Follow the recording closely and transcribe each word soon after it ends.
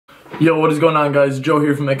Yo, what is going on, guys? Joe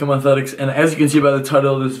here from Anklam Athletics, and as you can see by the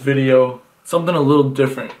title of this video, something a little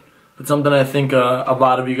different, but something I think a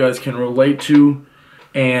lot of you guys can relate to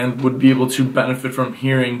and would be able to benefit from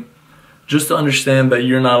hearing, just to understand that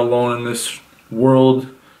you're not alone in this world,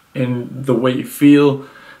 in the way you feel,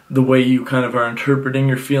 the way you kind of are interpreting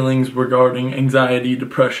your feelings regarding anxiety,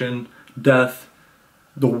 depression, death,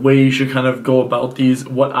 the way you should kind of go about these,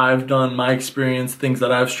 what I've done, my experience, things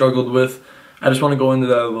that I've struggled with. I just want to go into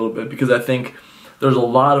that a little bit because I think there's a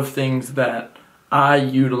lot of things that I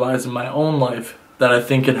utilize in my own life that I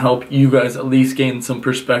think can help you guys at least gain some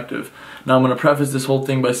perspective. Now, I'm going to preface this whole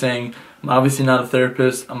thing by saying I'm obviously not a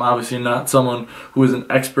therapist. I'm obviously not someone who is an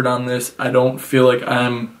expert on this. I don't feel like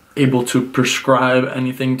I'm able to prescribe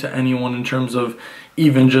anything to anyone in terms of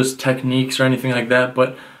even just techniques or anything like that.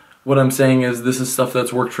 But what I'm saying is this is stuff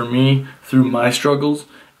that's worked for me through my struggles,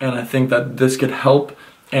 and I think that this could help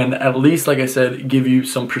and at least, like I said, give you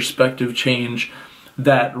some perspective change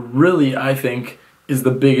that really, I think, is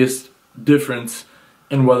the biggest difference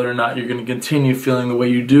in whether or not you're going to continue feeling the way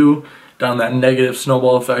you do down that negative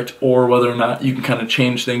snowball effect, or whether or not you can kind of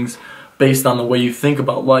change things based on the way you think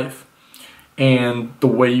about life and the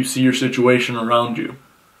way you see your situation around you.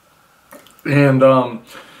 And I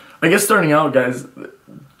guess starting out, guys,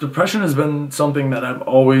 depression has been something that I've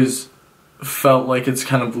always felt like it's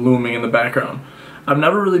kind of looming in the background. I've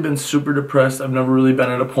never really been super depressed. I've never really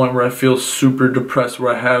been at a point where I feel super depressed,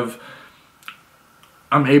 where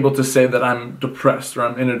I'm able to say that I'm depressed or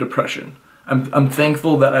I'm in a depression. I'm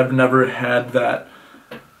thankful that I've never had that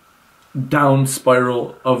down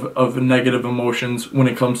spiral of negative emotions when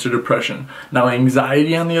it comes to depression. Now,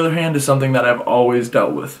 anxiety, on the other hand, is something that I've always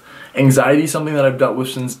dealt with. Anxiety is something that I've dealt with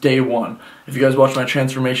since day one. If you guys watch my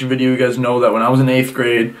transformation video, you guys know that when I was in 8th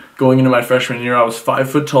grade, going into my freshman year, I was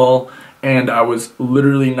 5 foot tall, and I was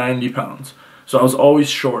literally 90 pounds. So I was always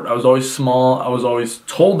short, I was always small, I was always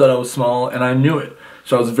told that I was small, and I knew it.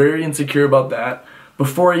 So I was very insecure about that.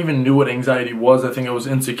 Before I even knew what anxiety was, I think I was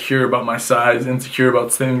insecure about my size, insecure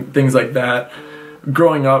about things like that.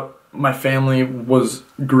 Growing up, my family was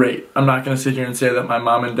great. I'm not going to sit here and say that my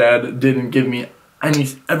mom and dad didn't give me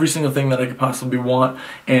every single thing that I could possibly want,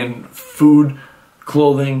 and food,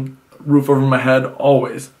 clothing, roof over my head,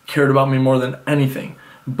 always cared about me more than anything.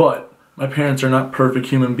 But my parents are not perfect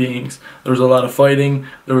human beings. There was a lot of fighting,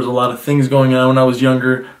 there was a lot of things going on when I was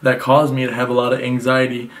younger that caused me to have a lot of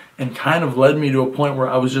anxiety and kind of led me to a point where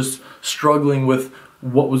I was just struggling with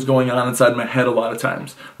what was going on inside my head a lot of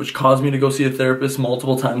times, which caused me to go see a therapist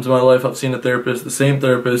multiple times in my life. I've seen a therapist, the same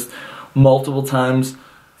therapist, multiple times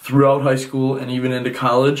throughout high school and even into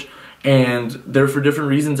college, and they're for different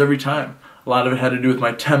reasons every time. A lot of it had to do with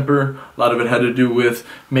my temper. A lot of it had to do with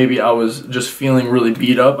maybe I was just feeling really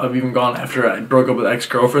beat up. I've even gone after I broke up with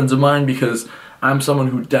ex-girlfriends of mine, because I'm someone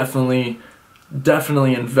who definitely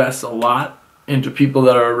invests a lot into people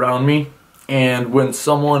that are around me. And when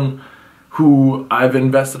someone who I've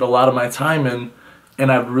invested a lot of my time in,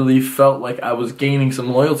 and I've really felt like I was gaining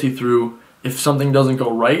some loyalty through, if something doesn't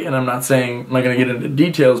go right, and I'm not going to get into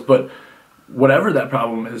details, but whatever that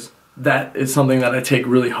problem is, that is something that I take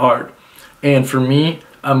really hard. And for me,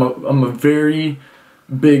 I'm a very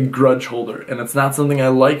big grudge holder, and it's not something I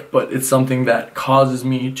like, but it's something that causes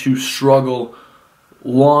me to struggle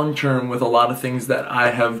long term with a lot of things that I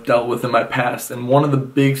have dealt with in my past. And one of the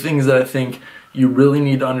big things that I think you really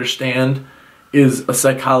need to understand is a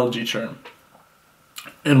psychology term.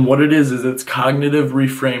 And what it is it's cognitive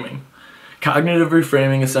reframing. Cognitive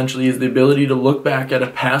reframing essentially is the ability to look back at a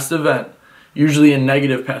past event, usually a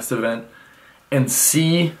negative past event, and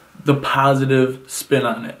see the positive spin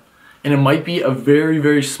on it. And it might be a very,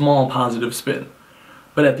 very small positive spin,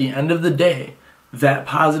 but at the end of the day, that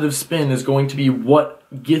positive spin is going to be what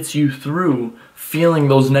gets you through feeling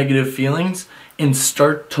those negative feelings and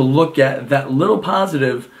start to look at that little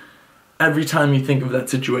positive every time you think of that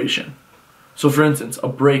situation. So for instance, a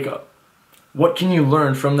breakup. What can you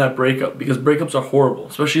learn from that breakup? Because breakups are horrible,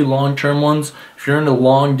 especially long-term ones. If you're in a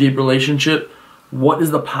long, deep relationship, what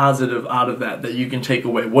is the positive out of that you can take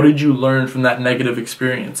away? What did you learn from that negative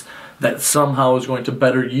experience that somehow is going to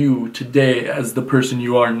better you today as the person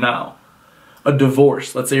you are now? A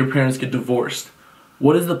divorce. Let's say your parents get divorced.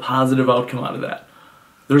 What is the positive outcome out of that?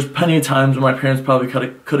 There's plenty of times when my parents probably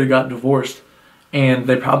could have got divorced, and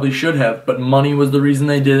they probably should have, but money was the reason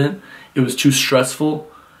they didn't. It was too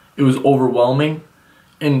stressful. It was overwhelming.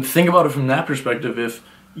 And think about it from that perspective. If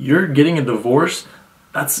you're getting a divorce,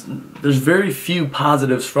 there's very few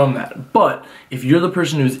positives from that. But if you're the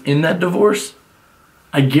person who's in that divorce,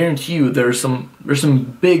 I guarantee you there's some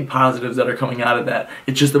big positives that are coming out of that.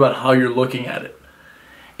 It's just about how you're looking at it.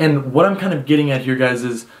 And what I'm kind of getting at here, guys,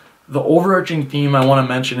 is the overarching theme I want to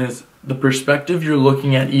mention is the perspective you're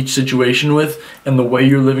looking at each situation with and the way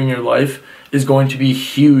you're living your life is going to be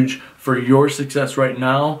huge for your success right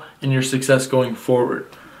now and your success going forward.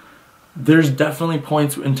 There's definitely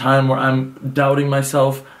points in time where I'm doubting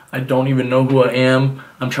myself. I don't even know who I am.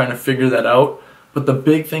 I'm trying to figure that out. But the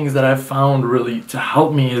big things that I've found really to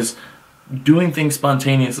help me is doing things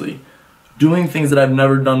spontaneously, doing things that I've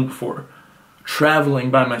never done before, traveling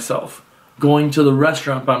by myself, going to the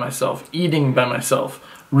restaurant by myself, eating by myself,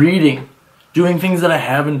 reading, doing things that I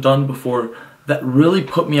haven't done before that really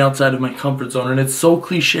put me outside of my comfort zone. And it's so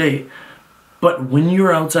cliche, but when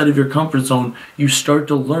you're outside of your comfort zone, you start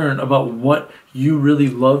to learn about what you really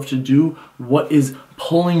love to do, what is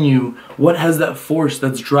pulling you, what has that force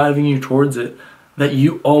that's driving you towards it that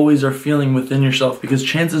you always are feeling within yourself, because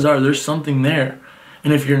chances are there's something there.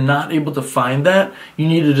 And if you're not able to find that, you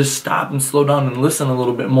need to just stop and slow down and listen a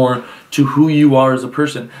little bit more to who you are as a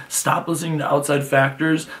person. Stop listening to outside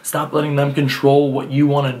factors, stop letting them control what you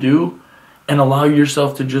want to do, and allow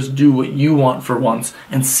yourself to just do what you want for once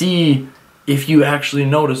and see if you actually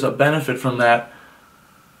notice a benefit from that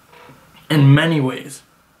in many ways.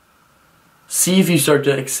 See if you start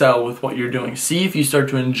to excel with what you're doing. See if you start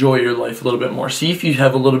to enjoy your life a little bit more. See if you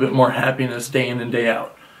have a little bit more happiness day in and day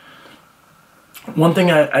out. One thing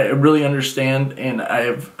I really understand, and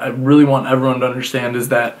I really want everyone to understand, is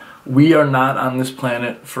that we are not on this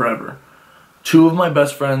planet forever. 2 of my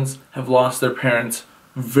best friends have lost their parents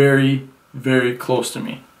very, very close to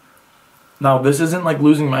me. Now, this isn't like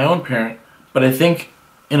losing my own parent, but I think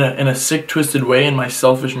in a sick, twisted way, in my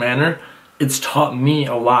selfish manner, it's taught me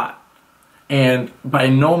a lot. And by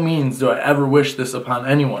no means do I ever wish this upon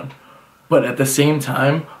anyone. But at the same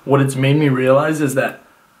time, what it's made me realize is that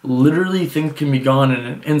literally things can be gone in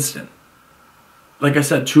an instant. Like I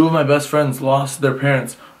said, 2 of my best friends lost their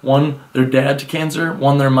parents. One, their dad to cancer,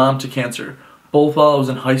 one, their mom to cancer. Both while I was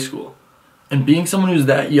in high school. And being someone who's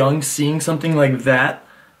that young, seeing something like that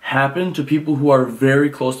happen to people who are very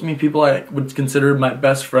close to me, people I would consider my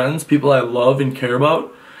best friends, people I love and care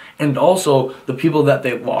about, and also the people that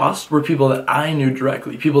they lost were people that I knew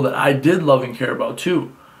directly, people that I did love and care about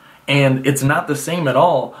too. And it's not the same at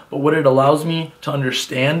all, but what it allows me to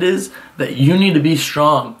understand is that you need to be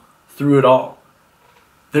strong through it all.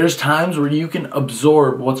 There's times where you can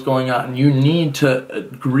absorb what's going on. You need to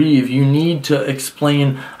grieve. You need to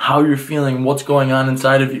explain how you're feeling, what's going on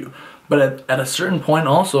inside of you. But at a certain point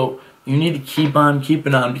also, you need to keep on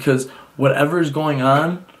keeping on, because whatever's going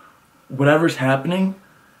on, whatever's happening,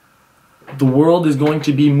 the world is going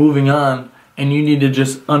to be moving on, and you need to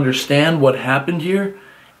just understand what happened here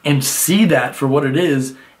and see that for what it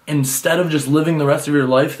is, instead of just living the rest of your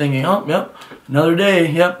life thinking, oh, yep, another day,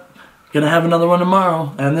 yep, gonna have another one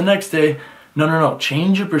tomorrow, and the next day. No.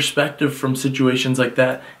 Change your perspective from situations like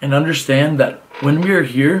that and understand that when we are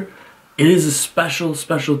here, it is a special,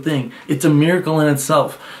 special thing. It's a miracle in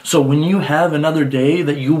itself. So when you have another day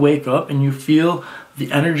that you wake up and you feel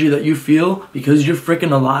the energy that you feel because you're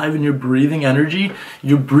freaking alive and you're breathing energy,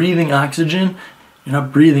 you're breathing oxygen, you're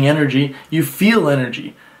not breathing energy, you feel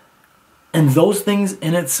energy. And those things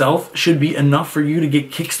in itself should be enough for you to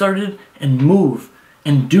get kickstarted and move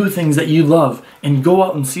and do things that you love and go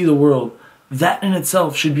out and see the world. That in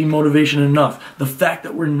itself should be motivation enough. The fact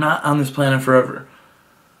that we're not on this planet forever.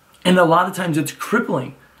 And a lot of times it's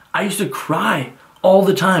crippling. I used to cry all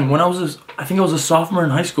the time when I was a sophomore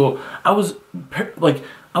in high school. I was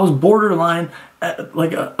borderline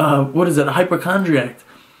a hypochondriac.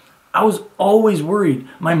 I was always worried.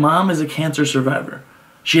 My mom is a cancer survivor.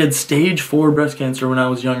 She had stage 4 breast cancer when I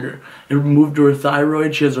was younger. It removed her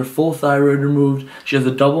thyroid. She has her full thyroid removed. She has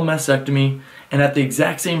a double mastectomy. And at the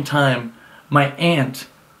exact same time, my aunt,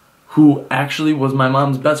 who actually was my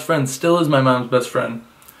mom's best friend, still is my mom's best friend,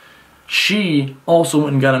 she also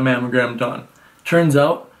went and got a mammogram done. Turns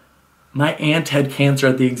out, my aunt had cancer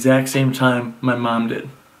at the exact same time my mom did.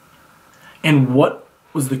 And what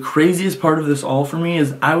was the craziest part of this all for me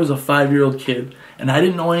is I was a 5-year-old kid, and I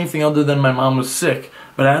didn't know anything other than my mom was sick.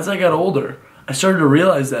 But as I got older, I started to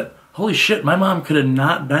realize that, holy shit, my mom could have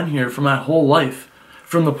not been here for my whole life.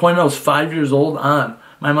 From the point I was 5 years old on,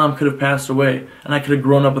 my mom could have passed away, and I could have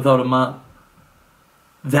grown up without a mom.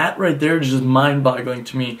 That right there is just mind-boggling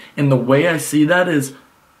to me. And the way I see that is,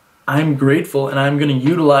 I'm grateful, and I'm going to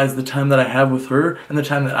utilize the time that I have with her and the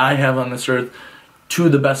time that I have on this earth to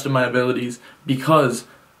the best of my abilities, because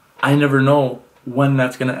I never know when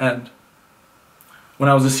that's going to end. When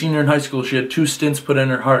I was a senior in high school, she had 2 stents put in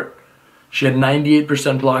her heart. She had 98%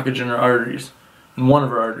 blockage in her arteries, in one of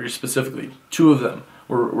her arteries specifically. 2 of them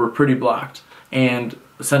were pretty blocked. And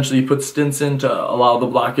essentially you put stents in to allow the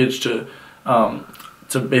blockage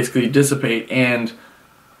basically dissipate, and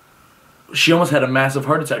she almost had a massive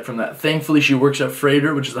heart attack from that. Thankfully, she works at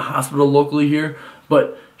Freighter, which is a hospital locally here,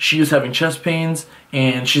 but she was having chest pains,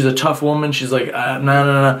 and she's a tough woman. She's like,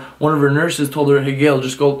 nah. One of her nurses told her, hey, Gail,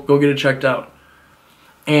 just go get it checked out.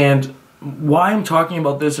 And why I'm talking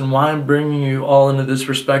about this and why I'm bringing you all into this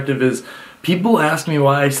perspective is people ask me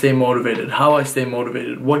why I stay motivated, how I stay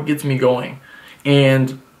motivated, what gets me going.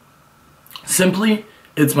 And simply,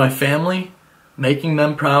 it's my family, making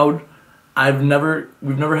them proud. We've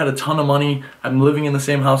never had a ton of money. I'm living in the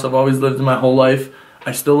same house I've always lived in my whole life.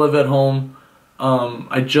 I still live at home.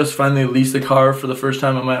 I just finally leased a car for the first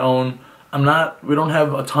time on my own. We don't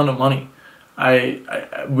have a ton of money.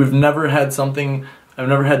 We've never had something, I've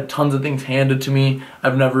never had tons of things handed to me.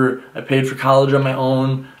 I paid for college on my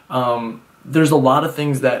own. There's a lot of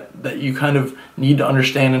things that you kind of need to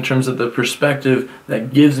understand in terms of the perspective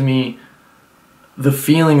that gives me the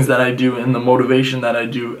feelings that I do and the motivation that I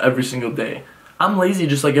do every single day. I'm lazy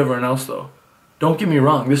just like everyone else though. Don't get me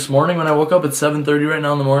wrong. This morning when I woke up at 7:30 right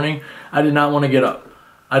now in the morning, I did not want to get up.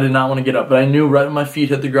 But I knew right when my feet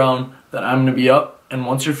hit the ground that I'm going to be up, and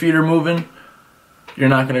once your feet are moving, you're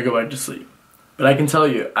not going to go back to sleep. But I can tell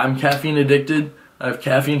you, I'm caffeine addicted. I have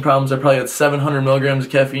caffeine problems. I probably had 700 milligrams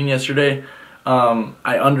of caffeine yesterday.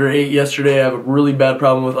 I underate yesterday. I have a really bad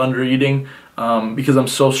problem with undereating because I'm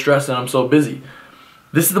so stressed and I'm so busy.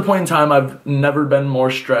 This is the point in time I've never been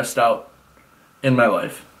more stressed out in my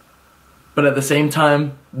life. But at the same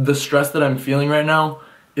time, the stress that I'm feeling right now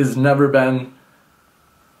has never been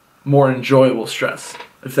more enjoyable stress,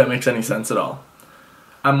 if that makes any sense at all.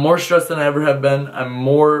 I'm more stressed than I ever have been. I'm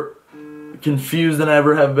more confused than I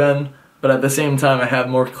ever have been. But at the same time, I have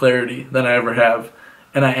more clarity than I ever have.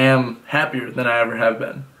 And I am happier than I ever have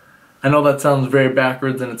been. I know that sounds very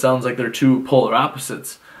backwards and it sounds like they're two polar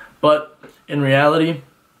opposites. But in reality,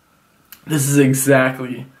 this is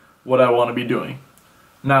exactly what I want to be doing.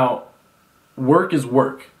 Now, work is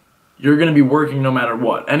work. You're going to be working no matter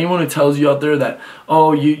what. Anyone who tells you out there that,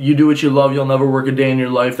 oh, you do what you love, you'll never work a day in your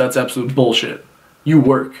life, that's absolute bullshit. You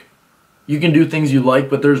work. You can do things you like,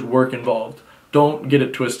 but there's work involved. Don't get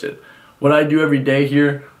it twisted. What I do every day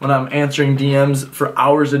here, when I'm answering DMs for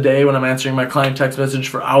hours a day, when I'm answering my client text message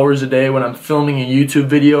for hours a day, when I'm filming a YouTube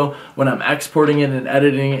video, when I'm exporting it and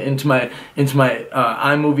editing it into my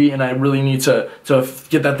iMovie, and I really need to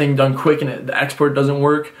get that thing done quick and the export doesn't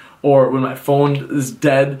work, or when my phone is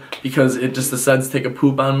dead because it just decides to take a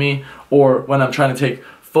poop on me, or when I'm trying to take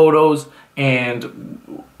photos,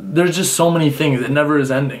 and there's just so many things. It never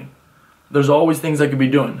is ending. There's always things I could be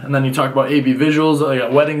doing. And then you talk about AB visuals, I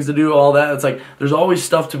got weddings to do, all that. It's like, there's always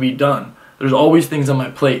stuff to be done. There's always things on my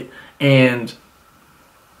plate. And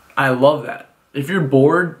I love that. If you're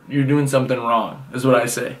bored, you're doing something wrong, is what I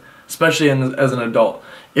say. Especially as an adult.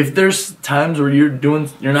 If there's times where you're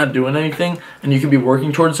not doing anything, and you could be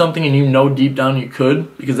working towards something, and you know deep down you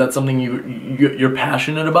could, because that's something you're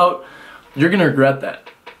passionate about, you're gonna regret that.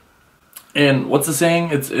 And what's the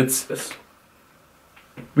saying? It's this.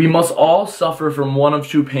 We must all suffer from one of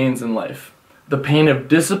two pains in life. The pain of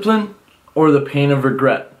discipline or the pain of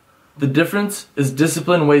regret. The difference is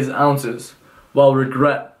discipline weighs ounces, while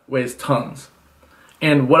regret weighs tons.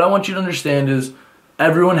 And what I want you to understand is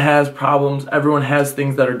everyone has problems, everyone has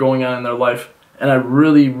things that are going on in their life, and I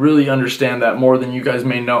really, really understand that more than you guys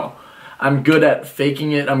may know. I'm good at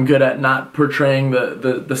faking it, I'm good at not portraying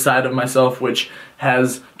the side of myself which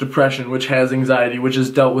has depression, which has anxiety, which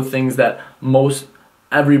has dealt with things that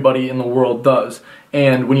everybody in the world does.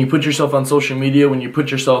 And when you put yourself on social media, when you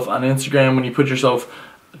put yourself on Instagram, when you put yourself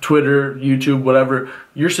Twitter, YouTube, whatever,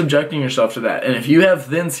 you're subjecting yourself to that. And if you have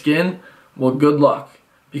thin skin, well, good luck,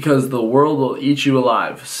 because the world will eat you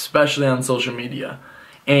alive, especially on social media.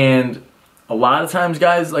 And a lot of times,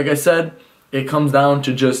 guys, like I said, it comes down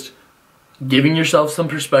to just giving yourself some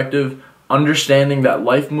perspective, understanding that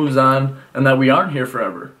life moves on and that we aren't here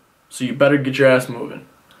forever. So you better get your ass moving.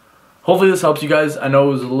 Hopefully this helps you guys. I know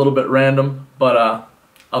it was a little bit random, but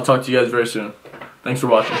I'll talk to you guys very soon. Thanks for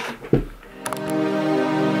watching.